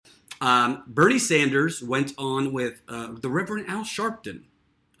Bernie Sanders went on with the Reverend Al Sharpton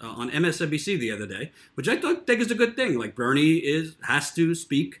on MSNBC the other day, which I think is a good thing. Like Bernie has to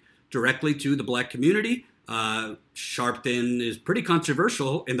speak directly to the black community. Sharpton is pretty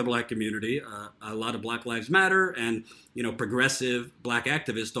controversial in the black community. A lot of Black Lives Matter and progressive black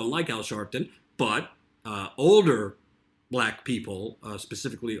activists don't like Al Sharpton, but older black people,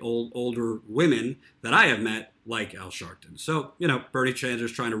 specifically older women that I have met, like Al Sharpton. So, Bernie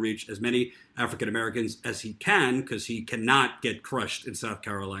Sanders trying to reach as many African Americans as he can because he cannot get crushed in South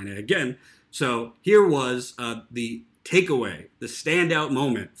Carolina again. So here was the takeaway, the standout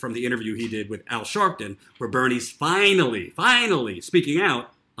moment from the interview he did with Al Sharpton, where Bernie's finally speaking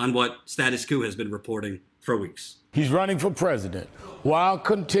out on what Status Quo has been reporting for weeks. He's running for president while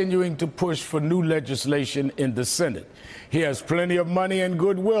continuing to push for new legislation in the Senate. He has plenty of money and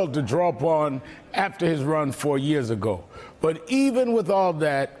goodwill to draw upon after his run 4 years ago. But even with all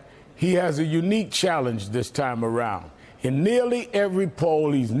that, he has a unique challenge this time around. In nearly every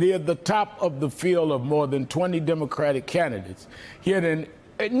poll, he's near the top of the field of more than 20 Democratic candidates. Yet in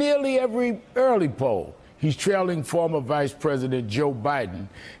nearly every early poll, he's trailing former Vice President Joe Biden.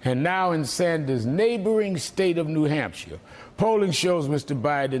 And now in Sanders' neighboring state of New Hampshire, polling shows Mr.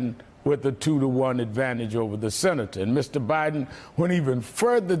 Biden with a 2-to-1 advantage over the senator. And Mr. Biden went even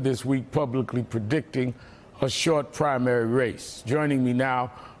further this week, publicly predicting a short primary race. Joining me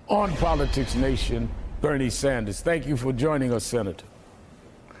now on Politics Nation, Bernie Sanders. Thank you for joining us, Senator.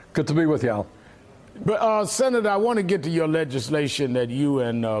 Good to be with you, Al. But, Senator, I want to get to your legislation that you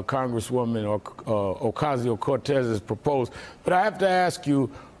and Congresswoman Ocasio-Cortez has proposed. But I have to ask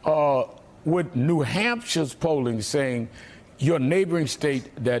you, with New Hampshire's polling saying your neighboring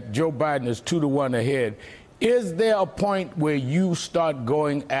state that Joe Biden is 2-to-1 ahead, is there a point where you start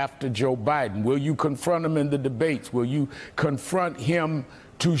going after Joe Biden? Will you confront him in the debates? Will you confront him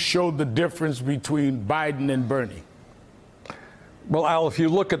to show the difference between Biden and Bernie? Well, Al, if you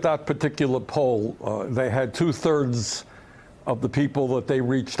look at that particular poll, they had 2/3 of the people that they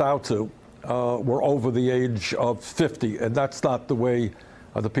reached out to were over the age of 50, and that's not the way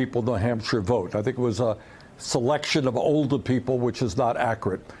the people in New Hampshire vote. I think it was a selection of older people, which is not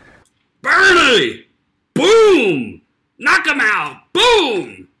accurate. Bernie! Boom! Knock him out!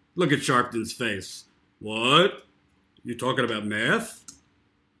 Boom! Look at Sharpton's face. What? You talking about math?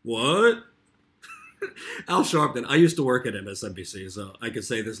 What? Al Sharpton, I used to work at MSNBC, so I could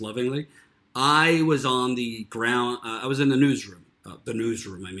say this lovingly. I was on the ground, I was in the newsroom.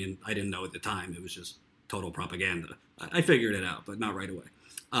 I mean, I didn't know at the time. It was just total propaganda. I figured it out, but not right away.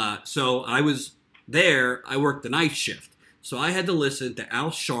 So I was there. I worked the night shift. So I had to listen to Al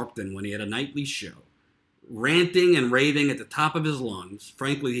Sharpton when he had a nightly show, ranting and raving at the top of his lungs.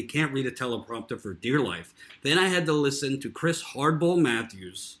 Frankly, he can't read a teleprompter for dear life. Then I had to listen to Chris Hardball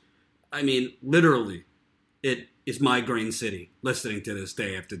Matthews. I mean, literally, it is migraine city listening to this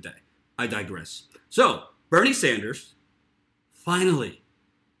day after day. I digress. So, Bernie Sanders, finally,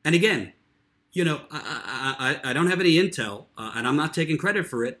 and again, I don't have any intel, and I'm not taking credit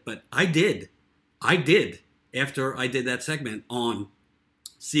for it, but I did. After I did that segment on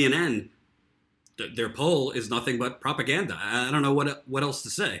CNN, their poll is nothing but propaganda. I don't know what else to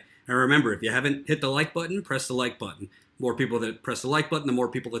say. And remember, if you haven't hit the like button, press the like button. More people that press the like button, the more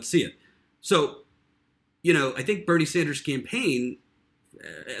people that see it. So, I think Bernie Sanders' campaign,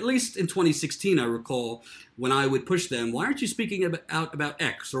 at least in 2016, I recall, when I would push them, why aren't you speaking out about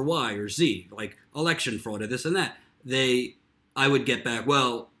X or Y or Z, like election fraud or this and that? I would get back,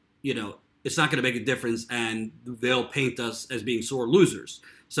 well, it's not going to make a difference, and they'll paint us as being sore losers.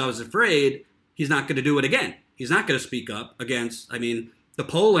 So I was afraid he's not going to do it again. He's not going to speak up against, the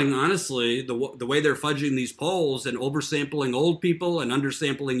polling, honestly, the way they're fudging these polls and oversampling old people and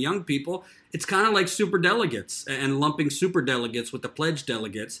undersampling young people, it's kind of like superdelegates and lumping superdelegates with the pledged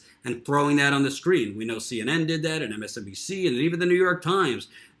delegates and throwing that on the screen. We know CNN did that and MSNBC and even the New York Times.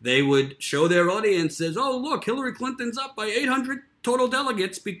 They would show their audiences, oh, look, Hillary Clinton's up by 800 total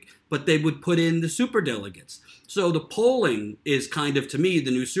delegates, but they would put in the superdelegates. So the polling is kind of, to me,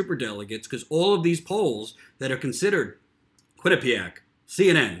 the new superdelegates, because all of these polls that are considered Quinnipiac,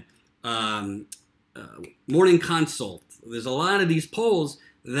 CNN, Morning Consult. There's a lot of these polls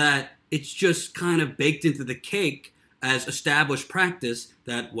that it's just kind of baked into the cake as established practice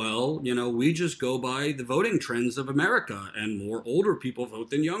that, well, we just go by the voting trends of America, and more older people vote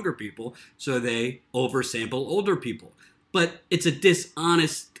than younger people, so they oversample older people. But it's a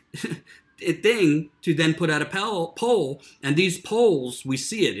dishonest thing to then put out a poll, and these polls, we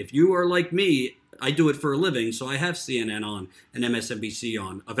see it. If you are like me, I do it for a living, so I have CNN on and MSNBC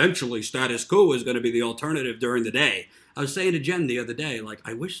on. Eventually, status quo is going to be the alternative during the day. I was saying to Jen the other day, like,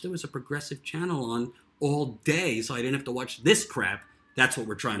 I wish there was a progressive channel on all day so I didn't have to watch this crap. That's what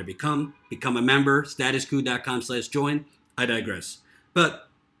we're trying to become. Become a member, statusquo.com/join. I digress. But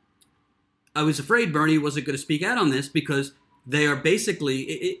I was afraid Bernie wasn't going to speak out on this because they are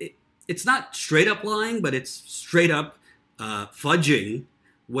basically, it's not straight up lying, but it's straight up fudging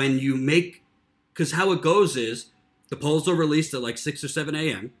when you make, because how it goes is the polls are released at like 6 or 7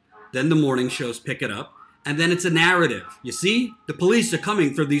 a.m., then the morning shows pick it up, and then it's a narrative. You see, the police are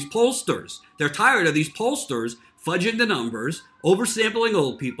coming for these pollsters. They're tired of these pollsters fudging the numbers, oversampling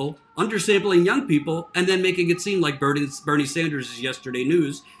old people, undersampling young people, and then making it seem like Bernie Sanders is yesterday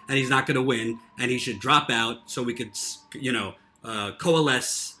news, and he's not going to win, and he should drop out so we could,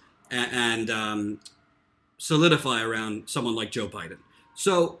 coalesce and solidify around someone like Joe Biden.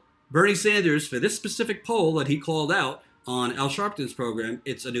 So Bernie Sanders, for this specific poll that he called out on Al Sharpton's program,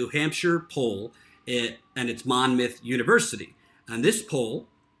 it's a New Hampshire poll, and it's Monmouth University. And this poll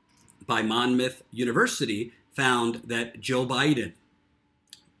by Monmouth University found that Joe Biden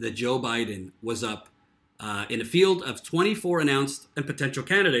was up in a field of 24 announced and potential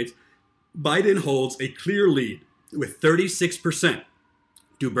candidates. Biden holds a clear lead with 36%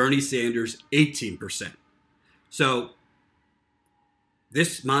 to Bernie Sanders' 18%. So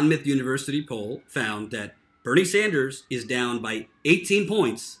this Monmouth University poll found that Bernie Sanders is down by 18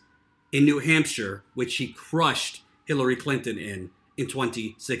 points in New Hampshire, which he crushed Hillary Clinton in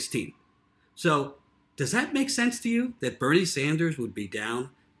 2016. So does that make sense to you that Bernie Sanders would be down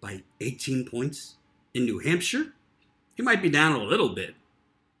by 18 points in New Hampshire? He might be down a little bit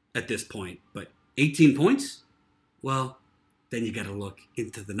at this point, but 18 points? Well, then you got to look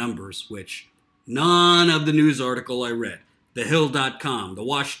into the numbers, which none of the news article I read, TheHill.com, The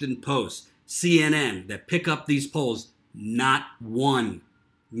Washington Post, CNN, that pick up these polls, not one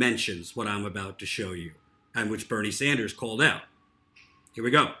mentions what I'm about to show you, and which Bernie Sanders called out. Here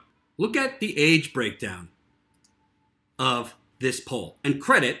we go. Look at the age breakdown of this poll. And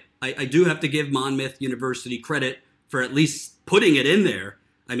credit, I do have to give Monmouth University credit for at least putting it in there.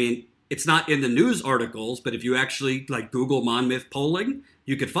 I mean, it's not in the news articles, but if you actually like Google Monmouth polling,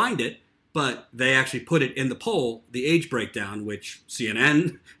 you could find it. But they actually put it in the poll, the age breakdown, which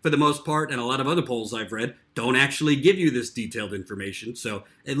CNN, for the most part, and a lot of other polls I've read, don't actually give you this detailed information. So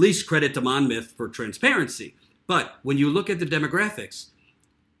at least credit to Monmouth for transparency. But when you look at the demographics,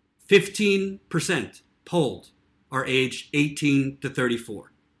 15% polled are aged 18 to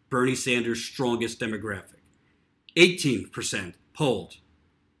 34. Bernie Sanders' strongest demographic. 18% polled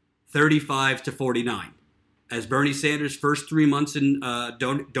 35 to 49. As Bernie Sanders' first 3 months in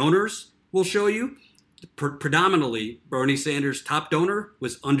donors will show you, predominantly Bernie Sanders' top donor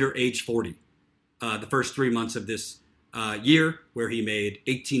was under age 40. The first 3 months of this year, where he made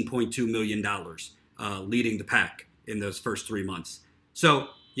 $18.2 million, leading the pack in those first 3 months. So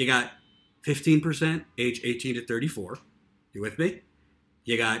you got 15% age 18 to 34. You with me?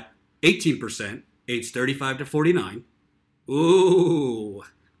 You got 18% age 35 to 49. Ooh,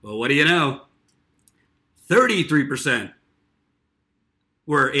 well, what do you know? 33%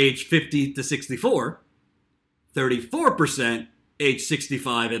 were age 50 to 64. 34% age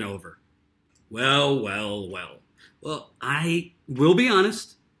 65 and over. Well, I will be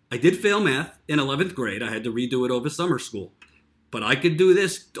honest. I did fail math in 11th grade. I had to redo it over summer school. But I could do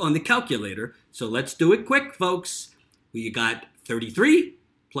this on the calculator, so let's do it quick, folks. We got 33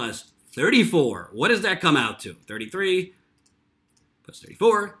 plus 34. What does that come out to? 33 plus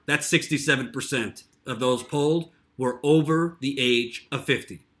 34. That's 67% of those polled were over the age of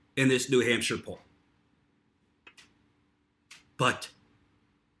 50 in this New Hampshire poll. But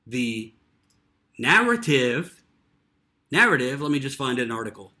the narrative, let me just find an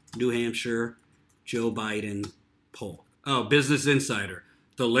article. New Hampshire Joe Biden poll. Oh, Business Insider.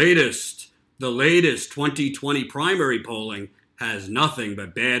 The latest 2020 primary polling has nothing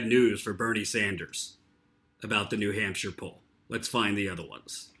but bad news for Bernie Sanders about the New Hampshire poll. Let's find the other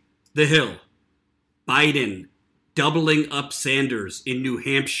ones. The Hill. Biden doubling up Sanders in New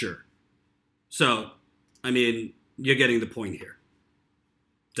Hampshire. So, I mean, you're getting the point here.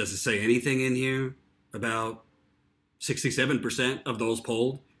 Does it say anything in here about 67% of those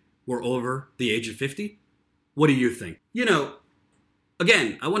polled were over the age of 50? What do you think? You know,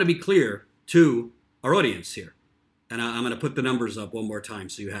 again, I want to be clear to our audience here. And I'm going to put the numbers up one more time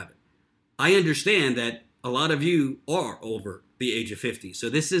so you have it. I understand that a lot of you are over the age of 50. So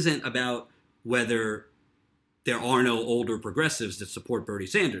this isn't about whether there are no older progressives that support Bernie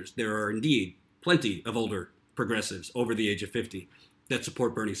Sanders. There are indeed plenty of older progressives over the age of 50 that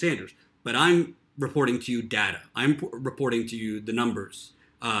support Bernie Sanders. But I'm reporting to you data. I'm reporting to you the numbers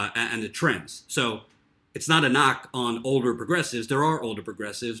and the trends. So it's not a knock on older progressives. There are older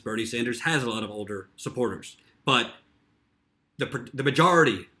progressives. Bernie Sanders has a lot of older supporters. But the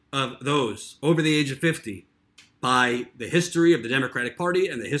majority of those over the age of 50, by the history of the Democratic Party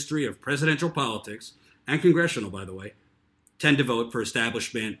and the history of presidential politics, and congressional, by the way, tend to vote for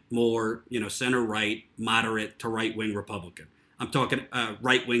establishment, more, center-right, moderate to right-wing Republican. I'm talking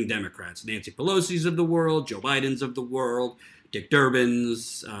right-wing Democrats, Nancy Pelosi's of the world, Joe Biden's of the world, Dick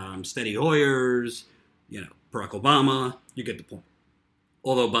Durbin's, Steny Hoyer's, Barack Obama. You get the point.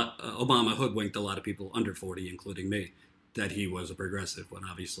 Although Obama hoodwinked a lot of people under 40, including me, that he was a progressive when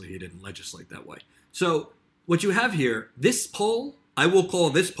obviously he didn't legislate that way. So what you have here, this poll, I will call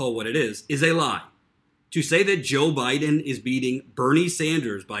this poll what it is a lie. To say that Joe Biden is beating Bernie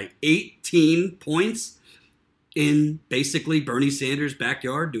Sanders by 18 points in basically Bernie Sanders'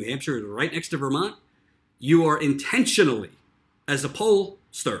 backyard, New Hampshire is right next to Vermont, you are intentionally, as a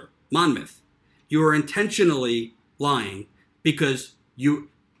pollster, Monmouth, you are intentionally lying because you're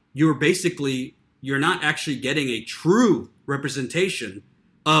not actually getting a true representation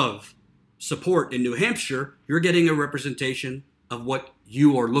of support in New Hampshire. You're getting a representation of what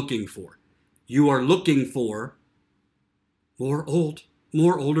you are looking for. You are looking for more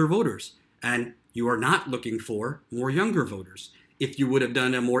older voters, and you are not looking for more younger voters. If you would have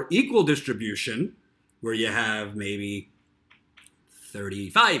done a more equal distribution, where you have maybe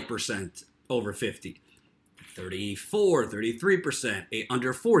 35% over 50, 34, 33%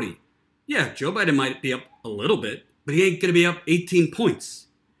 under 40, yeah, Joe Biden might be up a little bit, but he ain't going to be up 18 points.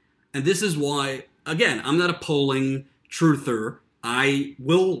 And this is why, again, I'm not a polling truther. I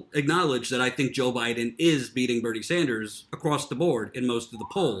will acknowledge that I think Joe Biden is beating Bernie Sanders across the board in most of the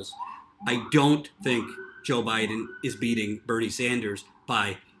polls. I don't think Joe Biden is beating Bernie Sanders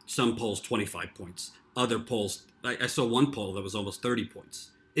by some polls 25 points. Other polls, I saw one poll that was almost 30 points.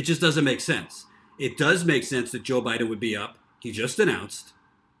 It just doesn't make sense. It does make sense that Joe Biden would be up. He just announced,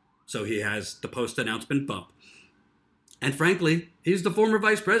 so he has the post-announcement bump. And frankly, he's the former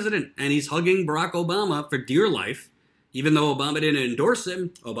vice president, and he's hugging Barack Obama for dear life. Even though Obama didn't endorse him,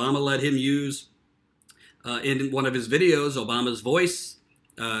 Obama let him use, in one of his videos, Obama's voice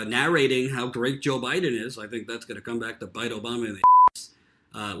narrating how great Joe Biden is. I think that's going to come back to bite Obama in the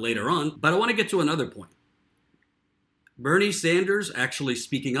ass later on. But I want to get to another point. Bernie Sanders actually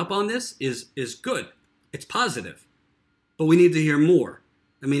speaking up on this is good. It's positive. But we need to hear more.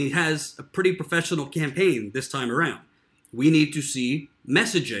 I mean, he has a pretty professional campaign this time around. We need to see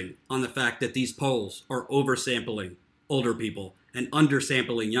messaging on the fact that these polls are oversampling older people and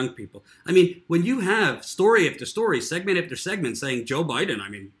undersampling young people. I mean, when you have story after story, segment after segment saying Joe Biden, I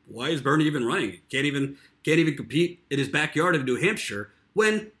mean, why is Bernie even running? Can't even compete in his backyard of New Hampshire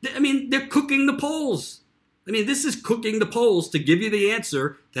when, I mean, they're cooking the polls. I mean, this is cooking the polls to give you the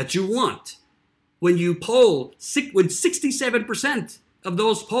answer that you want. When you poll, when 67% of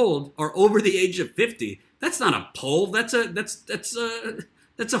those polled are over the age of 50, that's not a poll. That's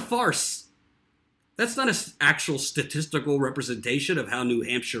a farce. That's not an actual statistical representation of how New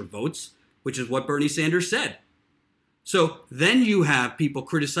Hampshire votes, which is what Bernie Sanders said. So then you have people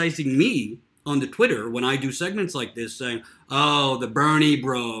criticizing me on the Twitter when I do segments like this saying, oh, the Bernie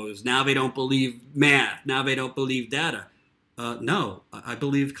bros, now they don't believe math, now they don't believe data. No, I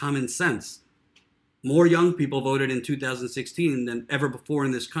believe common sense. More young people voted in 2016 than ever before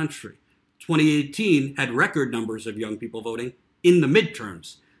in this country. 2018 had record numbers of young people voting in the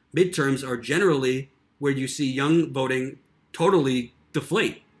midterms. Midterms are generally where you see young voting totally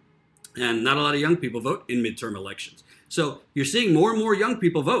deflate. And not a lot of young people vote in midterm elections. So you're seeing more and more young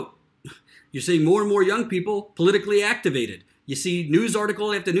people vote. You're seeing more and more young people politically activated. You see news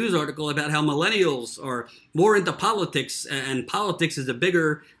article after news article about how millennials are more into politics, and politics is a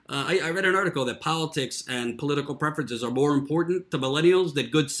bigger... I read an article that politics and political preferences are more important to millennials than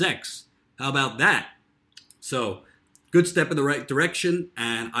good sex. How about that? So, good step in the right direction,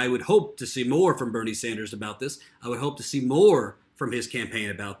 and I would hope to see more from Bernie Sanders about this. I would hope to see more from his campaign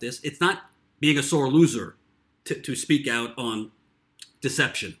about this. It's not being a sore loser to speak out on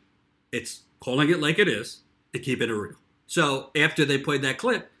deception. It's calling it like it is and keeping it real. So after they played that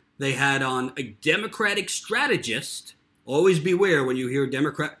clip, they had on a Democratic strategist. Always beware when you hear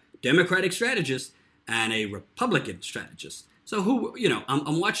Democratic strategist and a Republican strategist. So who,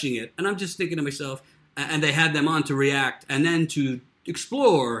 I'm watching it and I'm just thinking to myself, and they had them on to react and then to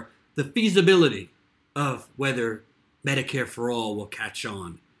explore the feasibility of whether Medicare for all will catch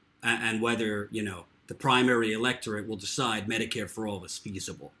on and whether, the primary electorate will decide Medicare for all is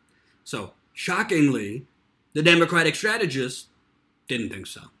feasible. So shockingly, the Democratic strategist didn't think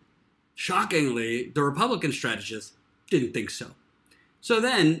so. Shockingly, the Republican strategists didn't think so. So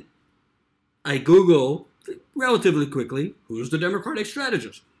then I Google relatively quickly, who's the Democratic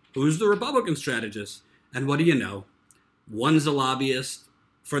strategist? Who's the Republican strategist? And what do you know? One's a lobbyist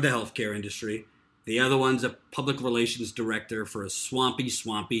for the healthcare industry. The other one's a public relations director for a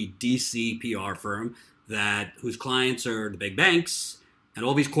swampy DC PR firm whose clients are the big banks and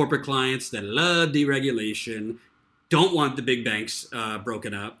all these corporate clients that love deregulation, don't want the big banks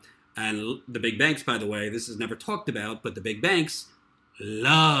broken up. And the big banks, by the way, this is never talked about, but the big banks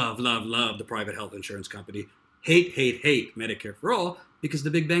love the private health insurance company. Hate Medicare for All because the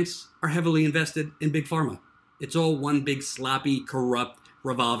big banks are heavily invested in big pharma. It's all one big sloppy, corrupt,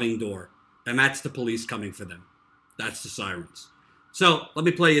 revolving door. And that's the police coming for them. That's the sirens. So let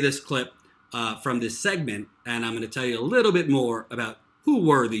me play you this clip from this segment, and I'm going to tell you a little bit more about who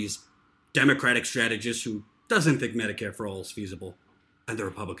were these Democratic strategists who doesn't think Medicare for All is feasible, and the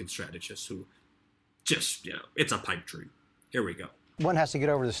Republican strategists who just, it's a pipe dream. Here we go. One has to get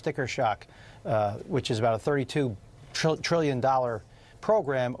over the sticker shock, which is about a $32 trillion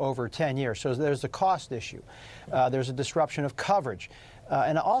program over 10 years. So there's a cost issue. There's a disruption of coverage.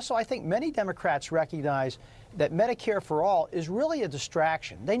 And also, I think many Democrats recognize that Medicare for All is really a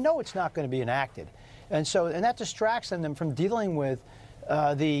distraction. They know it's not going to be enacted. And that distracts them from dealing with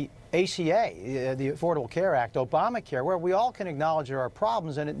the ACA, the Affordable Care Act, Obamacare, where we all can acknowledge there are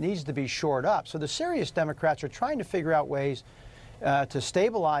problems and it needs to be shored up. So the serious Democrats are trying to figure out ways to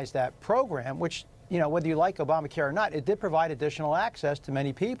stabilize that program, which, whether you like Obamacare or not, it did provide additional access to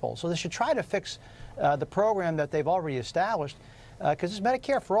many people. So they should try to fix the program that they've already established. Because this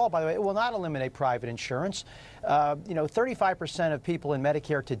Medicare for All, by the way, it will not eliminate private insurance. 35% of people in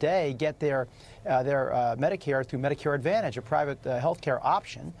Medicare today get their Medicare through Medicare Advantage, a private health care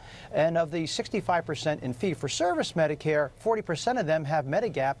option. And of the 65% in fee-for-service Medicare, 40% of them have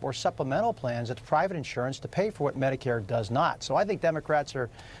Medigap or supplemental plans. That's private insurance to pay for what Medicare does not. So I think Democrats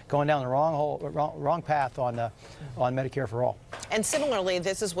are going down the wrong path on Medicare for All. And similarly,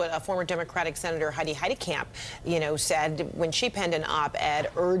 this is what a former Democratic Senator Heidi Heitkamp, said when she penned an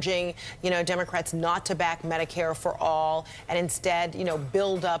op-ed urging, Democrats not to back Medicare for All and instead,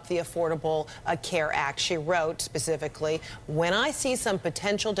 build up the Affordable Care Act. She wrote specifically, when I see some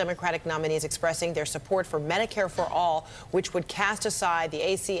potential Democratic nominees expressing their support for Medicare for All, which would cast aside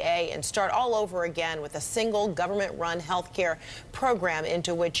the ACA and start all over again with a single government-run health care program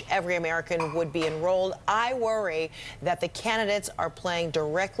into which every American would be enrolled, I worry that the candidates are playing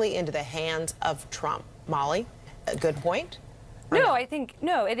directly into the hands of Trump. Molly, a good point? No,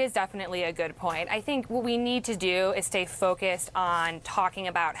 it is definitely a good point. I think what we need to do is stay focused on talking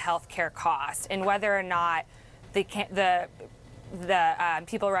about healthcare costs and whether or not the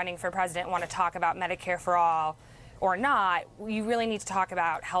people running for president want to talk about Medicare for All or not. You really need to talk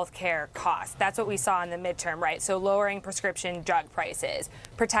about healthcare costs. That's what we saw in the midterm, right? So lowering prescription drug prices,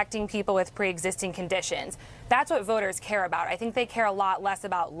 protecting people with pre-existing conditions. That's what voters care about. I think they care a lot less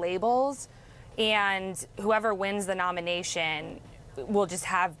about labels, and whoever wins the nomination will just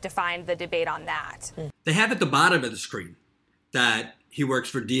have defined the debate on that. They have at the bottom of the screen that he works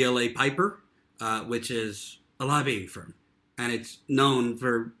for DLA Piper, which is a lobbying firm. And it's known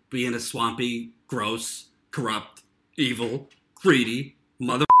for being a swampy, gross, corrupt, evil, greedy,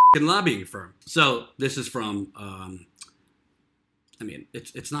 motherfucking lobbying firm. So this is from,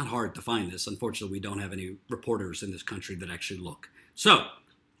 it's not hard to find this. Unfortunately, we don't have any reporters in this country that actually look. So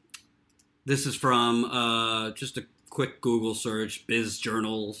this is from just a quick Google search,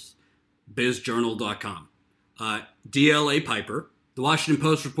 bizjournal.com. DLA Piper. The Washington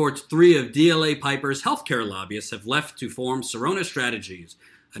Post reports 3 of DLA Piper's healthcare lobbyists have left to form Sirona Strategies,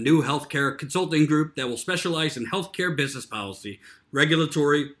 a new healthcare consulting group that will specialize in healthcare business policy,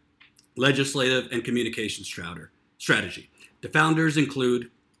 regulatory, legislative, and communications strategy. The founders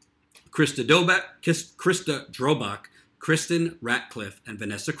include Krista Drobach, Kristen Ratcliffe, and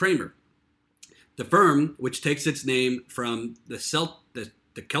Vanessa Kramer. The firm, which takes its name from the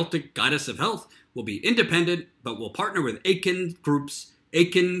Celtic goddess of health, will be independent, but will partner with Aiken Grump's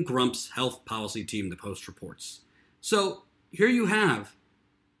health policy team, the Post reports. So here you have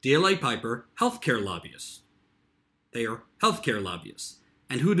DLA Piper, healthcare lobbyists. They are healthcare lobbyists.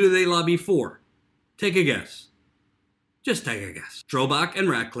 And who do they lobby for? Take a guess. Just take a guess. Drobach and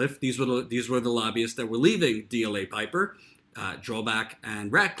Ratcliffe, these were the lobbyists that were leaving DLA Piper. Drobach and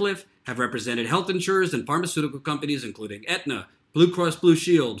Ratcliffe have represented health insurers and pharmaceutical companies, including Aetna, Blue Cross Blue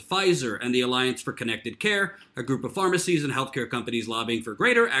Shield, Pfizer, and the Alliance for Connected Care, a group of pharmacies and healthcare companies lobbying for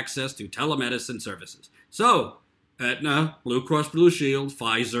greater access to telemedicine services. So, Aetna, Blue Cross Blue Shield,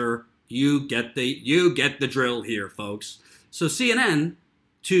 Pfizer, you get the drill here, folks. So CNN,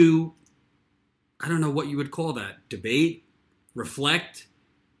 to I don't know what you would call that, debate, reflect,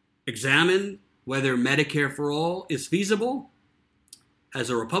 examine whether Medicare for all is feasible, as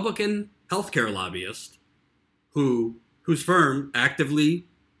a Republican healthcare lobbyist whose firm actively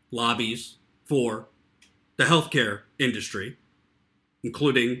lobbies for the healthcare industry,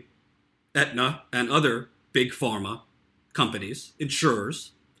 including Aetna and other big pharma companies,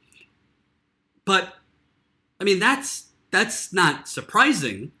 insurers. But, I mean, that's not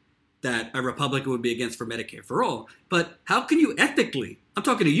surprising that a Republican would be against for Medicare for all. But how can you ethically, I'm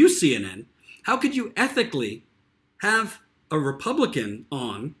talking to you, CNN, how could you ethically have a Republican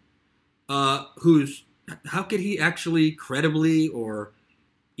on how could he actually credibly or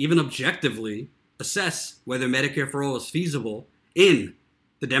even objectively assess whether Medicare for all is feasible in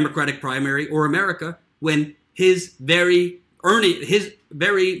the Democratic primary or America when his very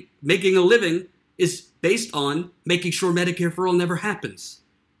making a living is based on making sure Medicare for all never happens?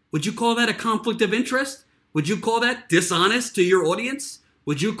 Would you call that a conflict of interest? Would you call that dishonest to your audience?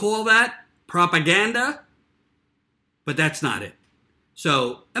 Would you call that propaganda? But that's not it.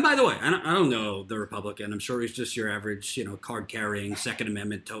 So, and by the way, I don't know the Republican. I'm sure he's just your average, card-carrying, Second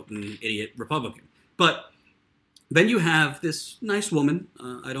Amendment toting idiot Republican. But then you have this nice woman.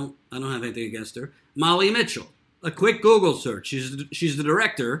 I don't have anything against her. Molly Mitchell. A quick Google search. She's the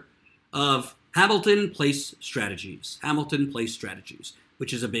director of Hamilton Place Strategies. Hamilton Place Strategies,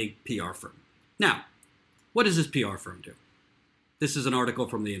 which is a big PR firm. Now, what does this PR firm do? This is an article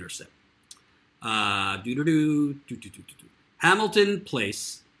from The Intercept. Hamilton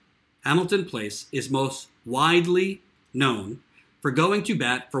Place is most widely known for going to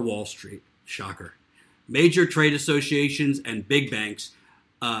bat for Wall Street. Shocker. Major trade associations and big banks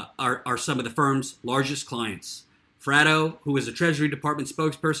are some of the firm's largest clients. Fratto, who was a Treasury Department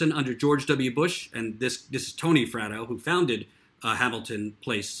spokesperson under George W. Bush, and this is Tony Fratto, who founded Hamilton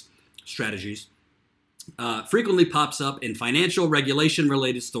Place Strategies, frequently pops up in financial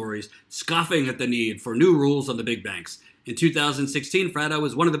regulation-related stories, scoffing at the need for new rules on the big banks. In 2016, Fratto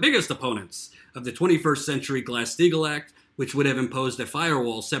was one of the biggest opponents of the 21st Century Glass-Steagall Act, which would have imposed a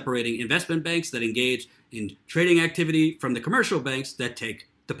firewall separating investment banks that engage in trading activity from the commercial banks that take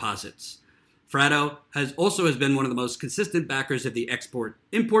deposits. Fratto has been one of the most consistent backers of the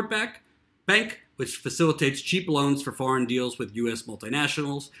Export-Import Bank, which facilitates cheap loans for foreign deals with U.S.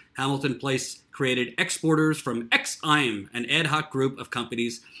 multinationals. Hamilton Place created Exporters from Exim, an ad hoc group of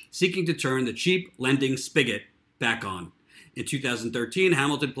companies seeking to turn the cheap lending spigot back on. In 2013,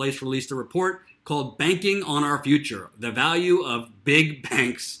 Hamilton Place released a report called Banking on Our Future, the Value of Big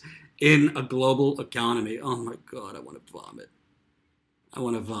Banks in a Global Economy. Oh my God, I want to vomit.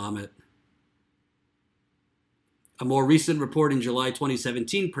 A more recent report in July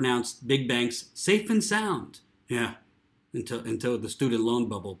 2017 pronounced big banks safe and sound. Yeah, until the student loan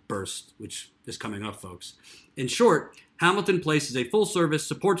bubble burst, which is coming up, folks. In short, Hamilton Place is a full-service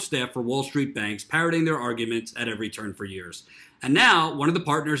support staff for Wall Street banks, parroting their arguments at every turn for years. And now, one of the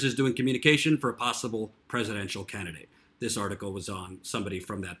partners is doing communication for a possible presidential candidate. This article was on somebody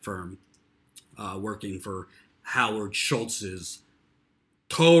from that firm working for Howard Schultz's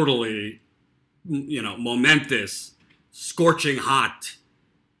totally, momentous, scorching hot,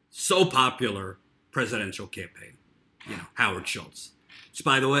 so popular presidential campaign. Howard Schultz. Which,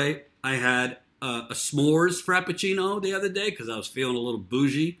 by the way, I had a s'mores frappuccino the other day because I was feeling a little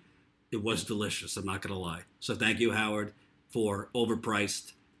bougie. It was delicious, I'm not going to lie. So thank you, Howard, for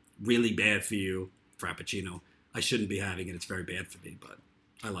overpriced, really bad for you frappuccino. I shouldn't be having it. It's very bad for me, but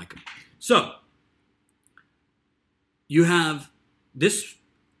I like them. So, you have this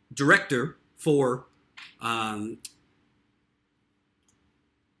director for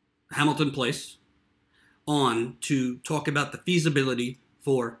Hamilton Place on to talk about the feasibility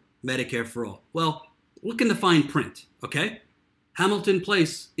for Medicare for all. Well, look in the fine print, okay? Hamilton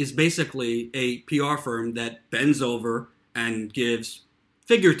Place is basically a PR firm that bends over and gives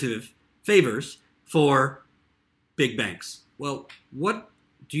figurative favors for big banks. Well, what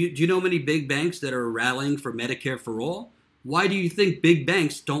do you know many big banks that are rallying for Medicare for all? Why do you think big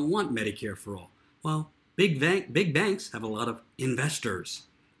banks don't want Medicare for all? Well, big banks have a lot of investors.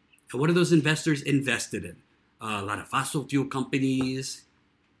 And what are those investors invested in? A lot of fossil fuel companies,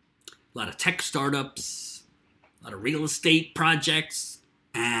 a lot of tech startups, a lot of real estate projects,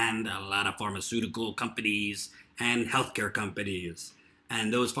 and a lot of pharmaceutical companies and healthcare companies.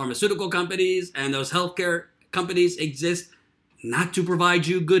 And those pharmaceutical companies and those healthcare companies exist not to provide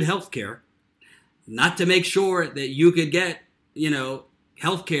you good healthcare, not to make sure that you could get,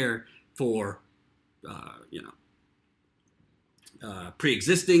 healthcare for,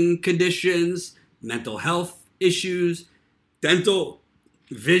 pre-existing conditions, mental health issues, dental,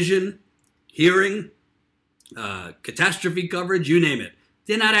 vision, hearing, catastrophe coverage, you name it.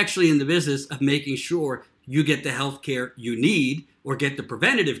 They're not actually in the business of making sure you get the health care you need or get the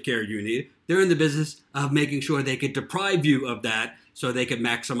preventative care you need. They're in the business of making sure they can deprive you of that so they can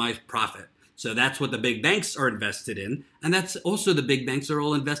maximize profit. So that's what the big banks are invested in. And that's also the big banks are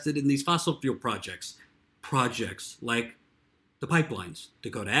all invested in these fossil fuel projects. Projects like the pipelines,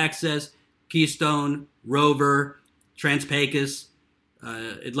 Dakota Access, Keystone, Rover, Trans-Pecos,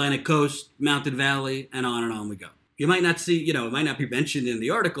 Atlantic Coast, Mountain Valley, and on we go. You might not see, it might not be mentioned in the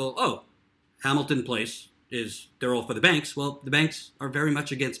article, oh, Hamilton Place they're all for the banks. Well, the banks are very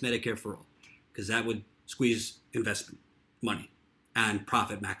much against Medicare for all because that would squeeze investment money and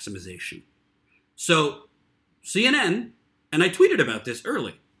profit maximization. So CNN, and I tweeted about this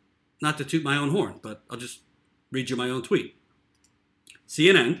early, not to toot my own horn, but I'll just read you my own tweet.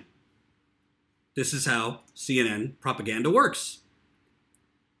 CNN, this is how CNN propaganda works.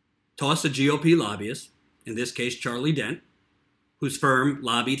 Toss a GOP lobbyist, in this case Charlie Dent, whose firm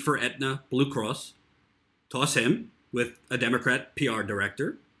lobbied for Aetna Blue Cross. Toss him with a Democrat PR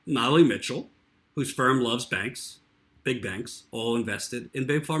director, Molly Mitchell, whose firm loves banks, big banks, all invested in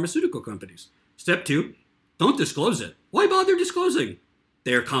big pharmaceutical companies. Step 2, don't disclose it. Why bother disclosing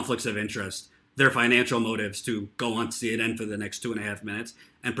their conflicts of interest, their financial motives to go on CNN for the next 2.5 minutes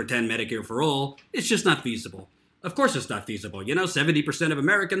and pretend Medicare for all? It's just not feasible. Of course it's not feasible. 70% of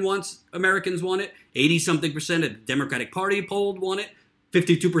Americans want it. 80-something% of the Democratic Party polled want it.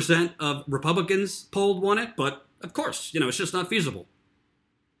 52% of Republicans polled want it. But of course, it's just not feasible.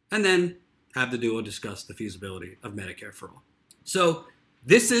 And then have the duo discuss the feasibility of Medicare for all. So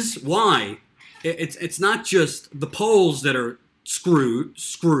this is why it's not just the polls that are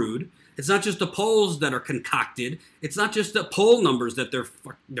screwed. It's not just the polls that are concocted. It's not just the poll numbers that they're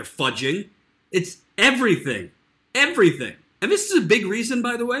fudging. It's everything. Everything. And this is a big reason,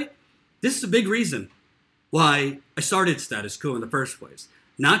 by the way. This is a big reason why I started Status Quo in the first place.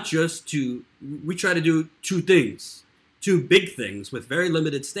 Not just we try to do two big things with very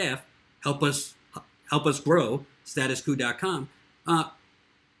limited staff, help us grow, statusquo.com.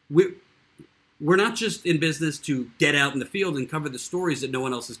 We're not just in business to get out in the field and cover the stories that no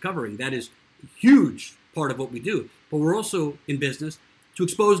one else is covering. That is a huge part of what we do. But we're also in business to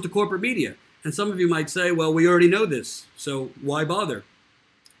expose the corporate media. And some of you might say, well, we already know this, so why bother?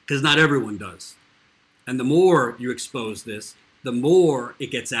 Because not everyone does. And the more you expose this, the more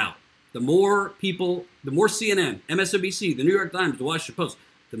it gets out. The more people, the more CNN, MSNBC, the New York Times, the Washington Post,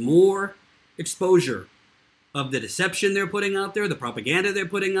 the more exposure of the deception they're putting out there, the propaganda they're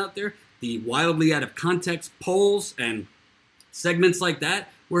putting out there, the wildly out of context polls and segments like that,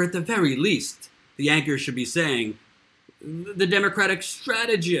 where at the very least, the anchor should be saying, the Democratic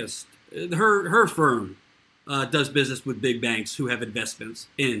strategist, her firm does business with big banks who have investments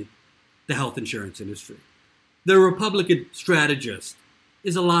in the health insurance industry. The Republican strategist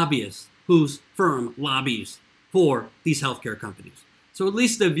is a lobbyist whose firm lobbies for these healthcare companies. So at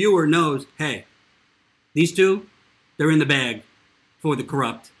least the viewer knows, hey, these two, they're in the bag for the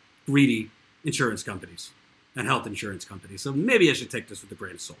corrupt, greedy insurance companies and health insurance companies. So maybe I should take this with a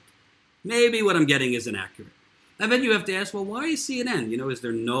grain of salt. Maybe what I'm getting isn't accurate. And then you have to ask, well, why is CNN? Is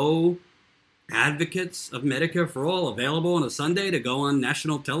there no advocates of Medicare for all available on a Sunday to go on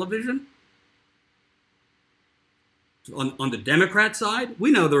national television? On the Democrat side, we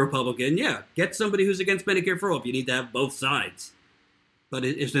know the Republican, get somebody who's against Medicare for all if you need to have both sides. But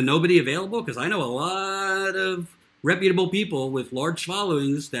is there nobody available? Because I know a lot of reputable people with large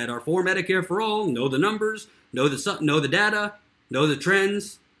followings that are for Medicare for all, know the numbers, know the data, know the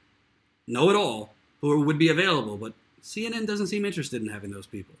trends, know it all, who would be available. But CNN doesn't seem interested in having those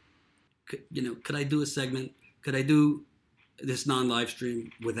people. Could I do a segment? Could I do this non-live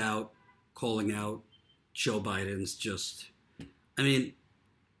stream without calling out Joe Biden's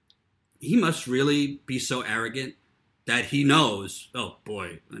he must really be so arrogant that he knows, oh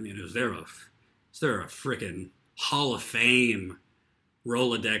boy, is there a freaking Hall of Fame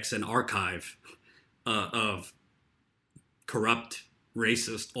Rolodex and archive of corrupt,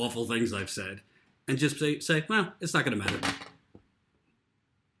 racist, awful things I've said, and just say, well, it's not going to matter.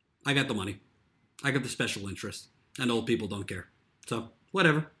 I got the money. I got the special interest, and old people don't care. So,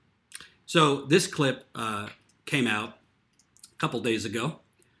 whatever. So, this clip came out a couple days ago,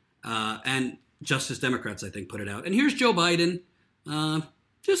 and Justice Democrats, I think, put it out. And here's Joe Biden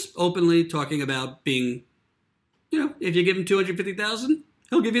just openly talking about being, if you give him $250,000,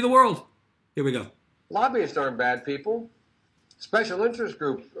 he'll give you the world. Here we go. Lobbyists aren't bad people. Special interest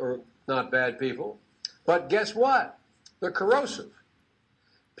groups are not bad people. But guess what? They're corrosive.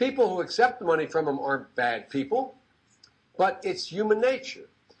 People who accept money from them aren't bad people, but it's human nature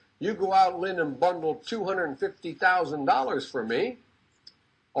You go out, Lynn, and bundle $250,000 for me,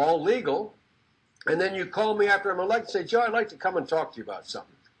 all legal, and then you call me after I'm elected and say, Joe, I'd like to come and talk to you about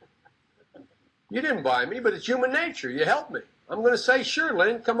something. You didn't buy me, but it's human nature. You helped me. I'm going to say, sure,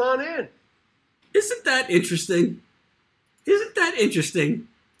 Lynn, come on in. Isn't that interesting? Isn't that interesting?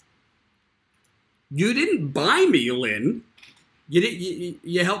 You didn't buy me, Lynn.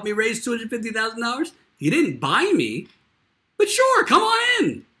 You helped me raise $250,000? You didn't buy me, but sure, come on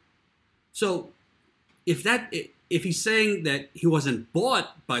in. So if he's saying that he wasn't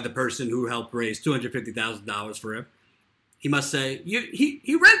bought by the person who helped raise $250,000 for him, he must say,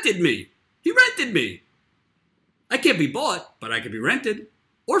 he rented me. He rented me. I can't be bought, but I could be rented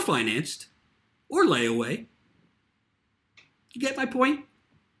or financed or layaway. You get my point?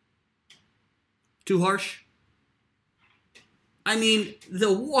 Too harsh? I mean,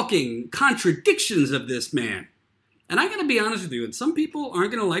 the walking contradictions of this man. And I gotta be honest with you, and some people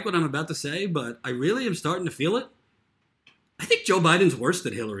aren't gonna like what I'm about to say, but I really am starting to feel it. I think Joe Biden's worse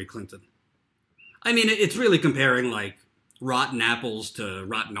than Hillary Clinton. I mean, it's really comparing like rotten apples to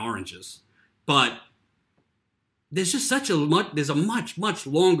rotten oranges. But there's just there's a much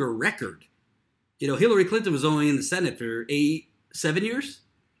longer record. You know, Hillary Clinton was only in the Senate for 7 years.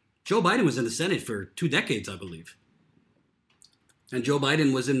 Joe Biden was in the Senate for 2 decades, I believe. And Joe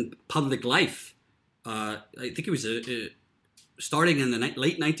Biden was in public life. I think it was starting in the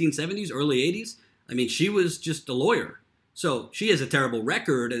late 1970s, early 80s. I mean, she was just a lawyer. So she has a terrible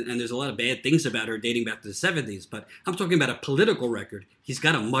record, and there's a lot of bad things about her dating back to the 70s. But I'm talking about a political record. He's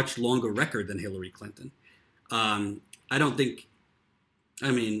got a much longer record than Hillary Clinton. I don't think,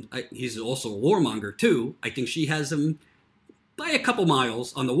 he's also a warmonger too. I think she has him by a couple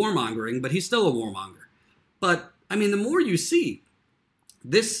miles on the warmongering, but he's still a warmonger. But, I mean, the more you see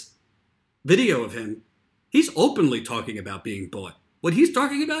this video of him, he's openly talking about being bought. What he's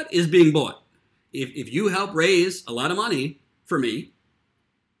talking about is being bought. If you help raise a lot of money for me,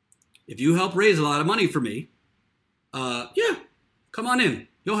 yeah, come on in.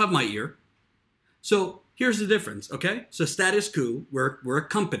 You'll have my ear. So here's the difference, okay? So Status Coup, we're a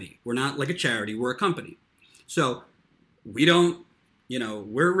company. We're not like a charity. We're a company. So we don't,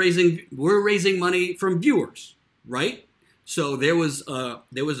 we're raising money from viewers, right? So there was a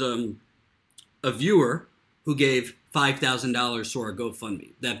viewer who gave $5,000 to our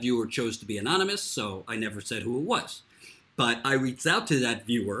GoFundMe. That viewer chose to be anonymous, so I never said who it was. But I reached out to that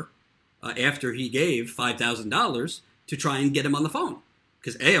viewer after he gave $5,000 to try and get him on the phone.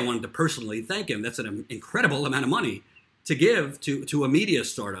 Because I wanted to personally thank him. That's an incredible amount of money to give to a media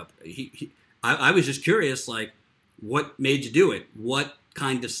startup. I was just curious, like, what made you do it? What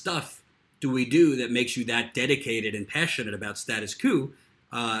kind of stuff do we do that makes you that dedicated and passionate about Status Coup?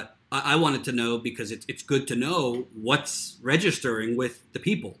 I wanted to know because it's good to know what's registering with the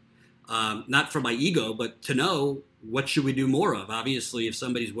people. Not for my ego, but to know what should we do more of. Obviously, if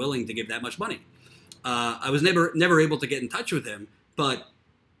somebody's willing to give that much money. I was never able to get in touch with him, but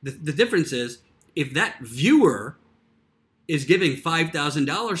the difference is if that viewer is giving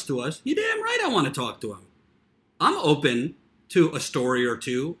 $5,000 to us, you're damn right I want to talk to him. I'm open to a story or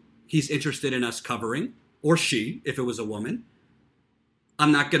two he's interested in us covering, or she, if it was a woman.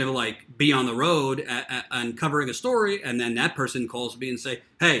 I'm not going to be on the road and covering a story and then that person calls me and say,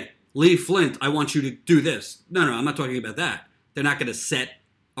 hey, Lee Flint, I want you to do this. No, I'm not talking about that. They're not going to set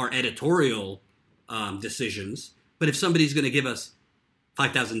our editorial decisions. But if somebody's going to give us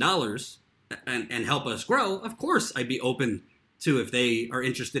 $5,000 and help us grow, of course I'd be open to if they are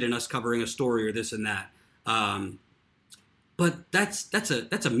interested in us covering a story or this and that. But that's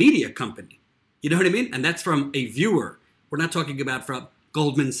a media company. You know what I mean? And that's from a viewer. We're not talking about from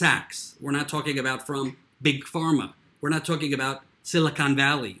Goldman Sachs. We're not talking about from Big Pharma. We're not talking about Silicon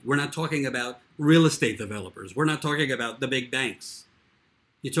Valley. We're not talking about real estate developers. We're not talking about the big banks.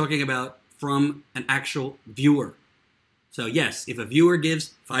 You're talking about from an actual viewer. So yes, if a viewer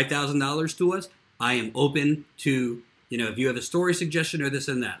gives $5,000 to us, I am open to, if you have a story suggestion or this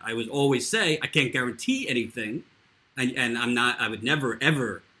and that. I would always say I can't guarantee anything, and I would never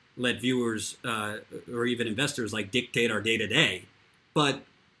ever let viewers or even investors dictate our day-to-day. But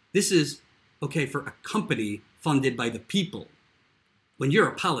this is, okay, for a company funded by the people. When you're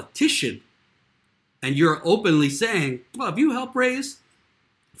a politician and you're openly saying, well, if you help raise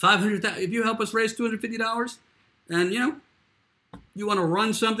 $500,000, if you help us raise $250, and, you want to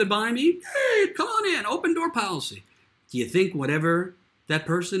run something by me, hey, come on in, open door policy. Do you think whatever that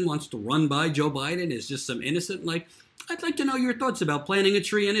person wants to run by Joe Biden is just some innocent, I'd like to know your thoughts about planting a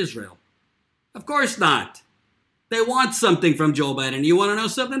tree in Israel? Of course not. They want something from Joe Biden. You want to know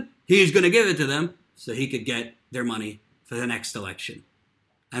something? He's going to give it to them so he could get their money for the next election.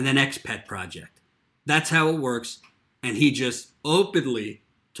 and then X pet project. That's how it works, and he just openly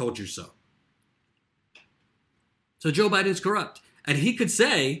told you so. So Joe Biden's corrupt, and he could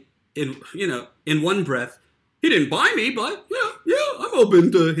say in one breath, he didn't buy me, but yeah, I'm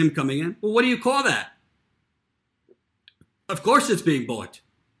open to him coming in. Well, what do you call that? Of course it's being bought.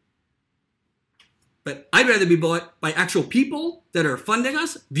 But I'd rather be bought by actual people that are funding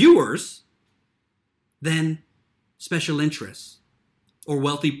us, viewers, than special interests or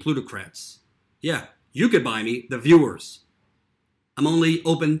wealthy plutocrats. Yeah, you could buy me, the viewers. I'm only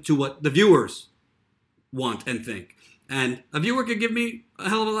open to what the viewers want and think. And a viewer could give me a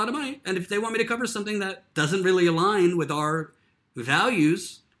hell of a lot of money. And if they want me to cover something that doesn't really align with our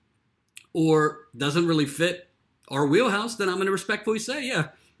values or doesn't really fit our wheelhouse, then I'm going to respectfully say, yeah,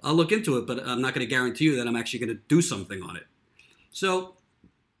 I'll look into it, but I'm not going to guarantee you that I'm actually going to do something on it. So,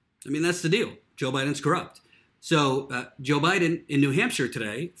 I mean, that's the deal. Joe Biden's corrupt. So, Joe Biden in New Hampshire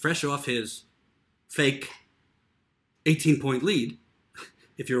today, fresh off his fake 18-point lead,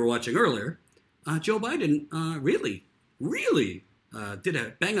 if you were watching earlier, Joe Biden really did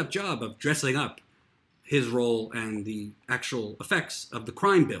a bang-up job of dressing up his role and the actual effects of the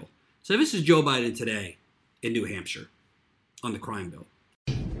crime bill. So this is Joe Biden today in New Hampshire on the crime bill.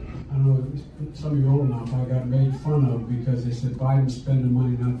 I don't know, some of you old enough, I got made fun of because they said Biden's spending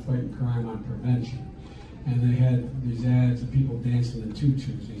money not fighting crime on prevention. And they had these ads of people dancing in tutus,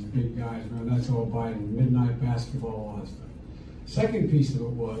 these big guys, man, that's all Biden, midnight basketball, all that stuff. Second piece of it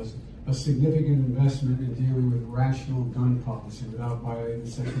was a significant investment in dealing with rational gun policy without violating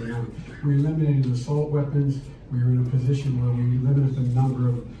the Second Amendment. We eliminated assault weapons. We were in a position where we limited the number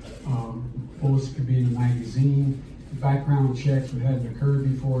of bullets that could be in a magazine, background checks that hadn't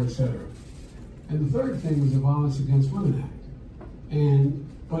occurred before, etc. And the third thing was the Violence Against Women Act.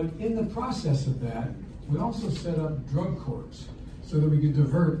 But in the process of that, we also set up drug courts so that we could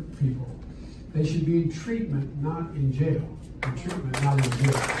divert people. They should be in treatment, not in jail. In treatment, not in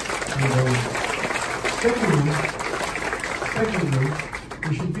jail. Secondly,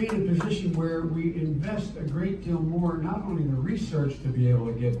 we should be in a position where we invest a great deal more, not only in the research to be able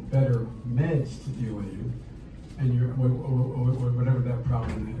to get better meds to deal with you, and your or whatever that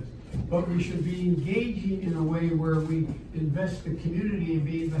problem is, but we should be engaging in a way where we invest the community in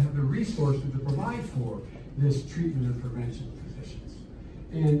being able to have the resources to provide for this treatment and prevention positions.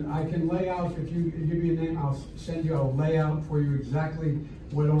 And I can lay out, if you give me a name, I'll send you a layout for you exactly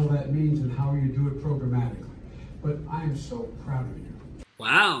what all that means and how you do it programmatically. But I am so proud of you.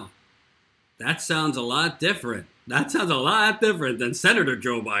 Wow. That sounds a lot different. That sounds a lot different than Senator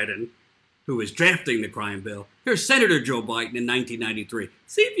Joe Biden, who was drafting the crime bill. Here's Senator Joe Biden in 1993.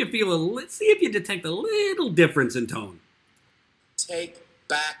 See if you detect a little difference in tone. Take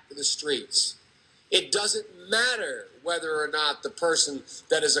back the streets. It doesn't matter whether or not the person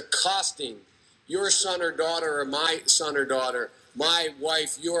that is accosting your son or daughter or my son or daughter, my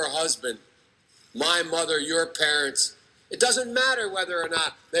wife, your husband, my mother, your parents. It doesn't matter whether or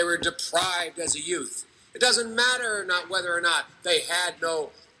not they were deprived as a youth. It doesn't matter or not whether or not they had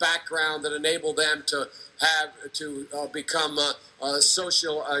no background that enabled them to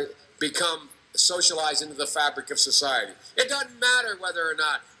become socialized into the fabric of society. It doesn't matter whether or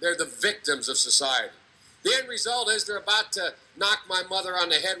not they're the victims of society. The end result is they're about to knock my mother on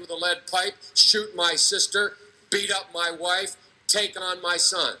the head with a lead pipe, shoot my sister, beat up my wife, take on my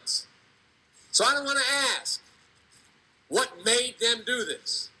sons. So I don't want to ask what made them do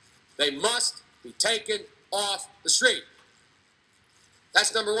this. They must be taken off the street.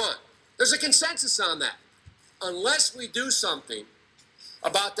 That's number one. There's a consensus on that. Unless we do something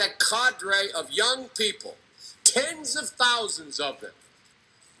about that cadre of young people, tens of thousands of them,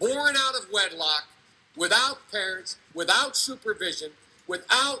 born out of wedlock, without parents, without supervision,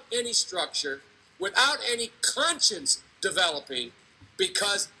 without any structure, without any conscience developing,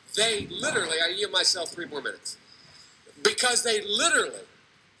 because they literally, I give myself 3 more minutes, because they literally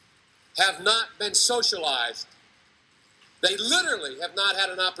have not been socialized. They literally have not had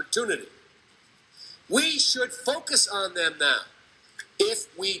an opportunity. We should focus on them now. If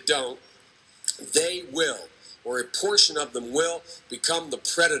we don't, they will, or a portion of them will, become the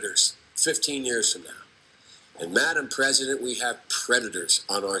predators 15 years from now. And Madam President, we have predators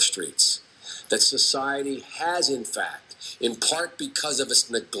on our streets that society has, in fact, in part because of its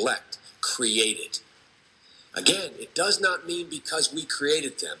neglect, created. Again, it does not mean because we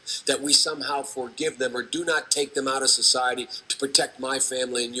created them that we somehow forgive them or do not take them out of society to protect my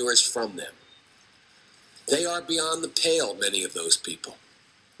family and yours from them. They are beyond the pale, many of those people.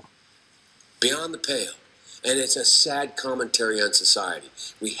 Beyond the pale. And it's a sad commentary on society.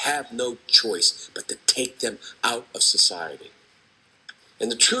 We have no choice but to take them out of society.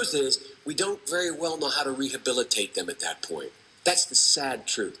 And the truth is, we don't very well know how to rehabilitate them at that point. That's the sad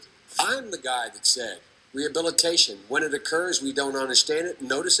truth. I'm the guy that said rehabilitation, when it occurs, we don't understand it,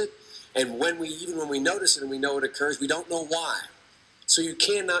 notice it. And when we notice it and we know it occurs, we don't know why. So you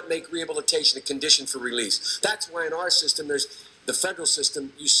cannot make rehabilitation a condition for release. That's why in our system, there's the federal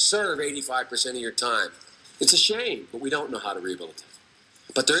system, you serve 85% of your time. It's a shame, but we don't know how to rehabilitate.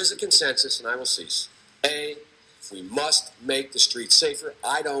 But there is a consensus, and I will cease. A, we must make the streets safer.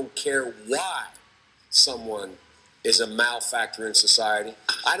 I don't care why someone is a malfactor in society.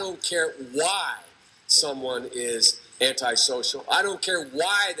 I don't care why someone is antisocial. I don't care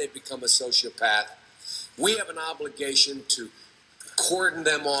why they've become a sociopath. We have an obligation to cordon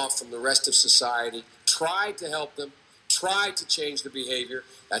them off from the rest of society, try to help them, try to change the behavior.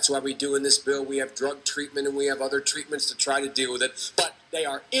 That's why we do in this bill. We have drug treatment and we have other treatments to try to deal with it. But they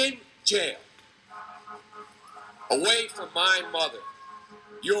are in jail, away from my mother,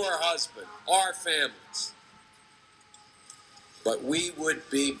 your husband, our families. But we would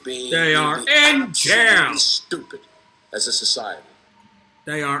be being They are in jail. Stupid as a society.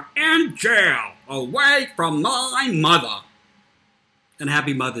 They are in jail, away from my mother. And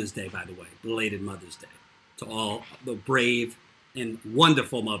happy Mother's Day, by the way, belated Mother's Day to all the brave and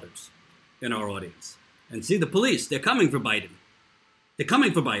wonderful mothers in our audience. And see, the police, they're coming for Biden. They're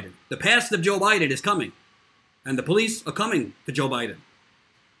coming for Biden. The past of Joe Biden is coming. And the police are coming for Joe Biden.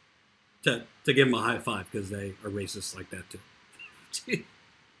 To give him a high five, because they are racist like that too.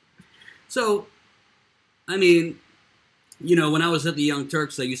 So, I mean, you know, when I was at the Young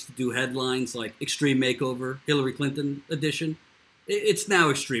Turks, I used to do headlines like Extreme Makeover, Hillary Clinton edition. It's now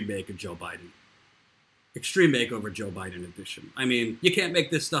Extreme Makeover Joe Biden. Extreme Makeover Joe Biden edition. I mean, you can't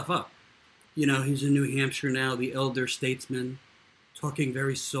make this stuff up. You know, he's in New Hampshire now, the elder statesman, talking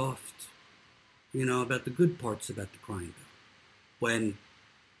very soft, you know, about the good parts about the crime bill. When,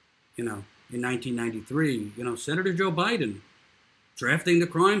 you know, in 1993, you know, Senator Joe Biden drafting the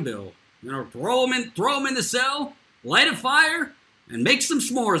crime bill, you know, throw him in the cell, light a fire, and make some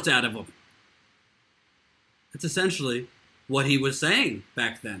s'mores out of him. That's essentially what he was saying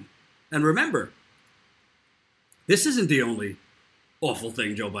back then. And remember, this isn't the only awful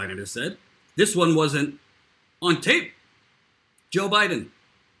thing Joe Biden has said. This one wasn't on tape. Joe Biden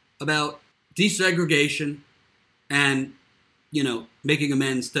about desegregation and, you know, making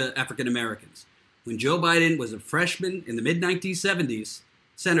amends to African Americans. When Joe Biden was a freshman in the mid-1970s,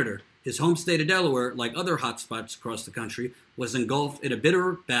 senator, his home state of Delaware, like other hotspots across the country, was engulfed in a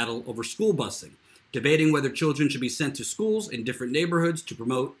bitter battle over school busing, debating whether children should be sent to schools in different neighborhoods to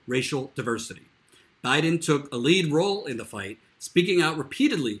promote racial diversity. Biden took a lead role in the fight, speaking out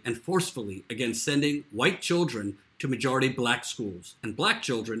repeatedly and forcefully against sending white children to majority black schools and black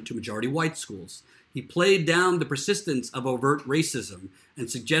children to majority white schools. He played down the persistence of overt racism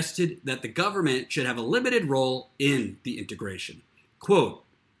and suggested that the government should have a limited role in the integration. Quote,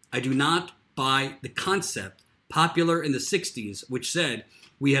 I do not buy the concept popular in the 60s, which said,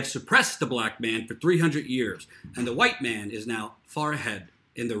 we have suppressed the black man for 300 years, and the white man is now far ahead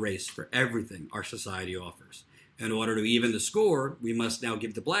in the race for everything our society offers. In order to even the score, we must now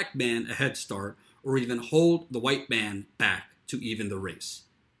give the black man a head start or even hold the white man back to even the race,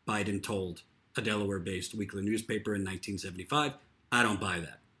 Biden told a Delaware-based weekly newspaper in 1975. I don't buy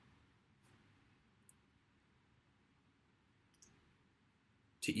that.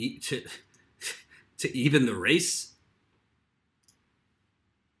 To even the race?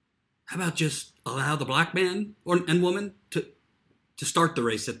 How about just allow the black man and woman to start the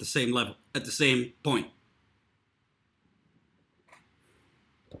race at the same level, at the same point?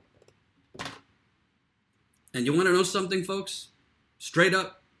 And you want to know something, folks? Straight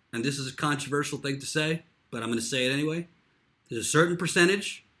up, and this is a controversial thing to say, but I'm going to say it anyway. There's a certain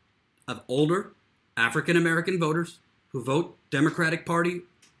percentage of older African-American voters who vote Democratic Party,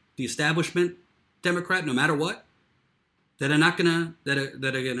 the establishment Democrat, no matter what, that are not gonna that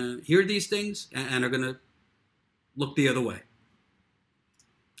are gonna hear these things and are gonna look the other way.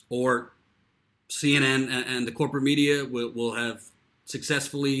 Or CNN and the corporate media will have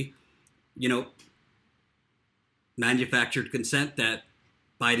successfully, you know, manufactured consent that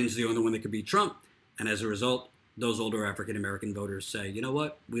Biden's the only one that could beat Trump, and as a result, those older African American voters say, you know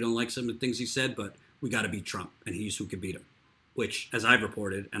what, we don't like some of the things he said, but we got to beat Trump, and he's who can beat him. Which, as I've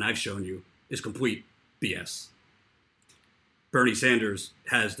reported and I've shown you, is complete BS. Bernie Sanders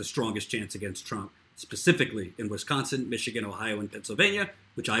has the strongest chance against Trump, specifically in Wisconsin, Michigan, Ohio, and Pennsylvania,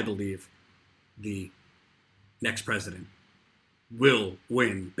 which I believe the next president will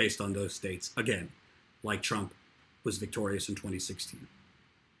win based on those states, again, like Trump was victorious in 2016.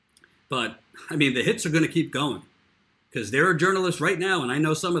 But, I mean, the hits are going to keep going. because there are journalists right now, and I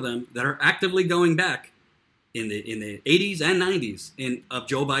know some of them, that are actively going back in the 80s and 90s of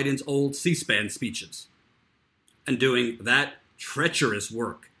Joe Biden's old C-SPAN speeches and doing that treacherous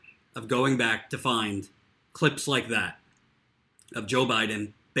work of going back to find clips like that of Joe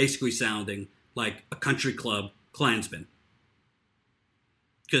Biden basically sounding like a country club Klansman.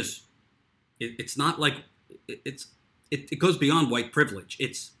 Because it's not like it goes beyond white privilege.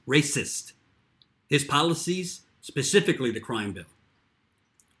 It's racist. His policies, specifically the crime bill,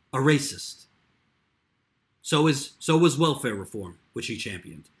 are racist. So was welfare reform, which he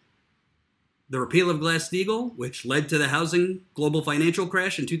championed. The repeal of Glass-Steagall, which led to the housing global financial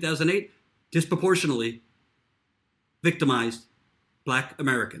crash in 2008, disproportionately victimized black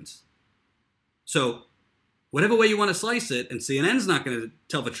Americans. So whatever way you want to slice it, and CNN's not going to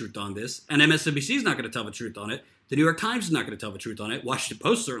tell the truth on this, and MSNBC's not going to tell the truth on it, the New York Times is not going to tell the truth on it, Washington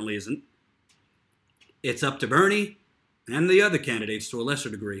Post certainly isn't. It's up to Bernie and the other candidates to a lesser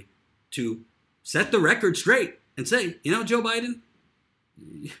degree to set the record straight and say, you know, Joe Biden,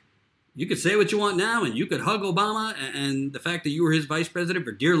 you could say what you want now, and you could hug Obama and the fact that you were his vice president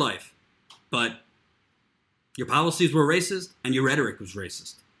for dear life, but your policies were racist and your rhetoric was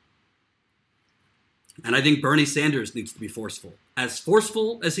racist. And I think Bernie Sanders needs to be forceful. As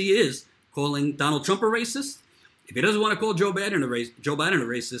forceful as he is calling Donald Trump a racist, if he doesn't want to call Joe Biden a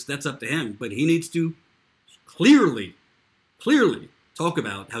racist, that's up to him. But he needs to clearly talk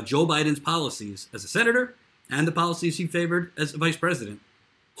about how Joe Biden's policies as a senator and the policies he favored as a vice president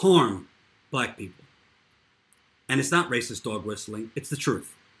harm black people. And it's not racist dog whistling, it's the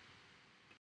truth.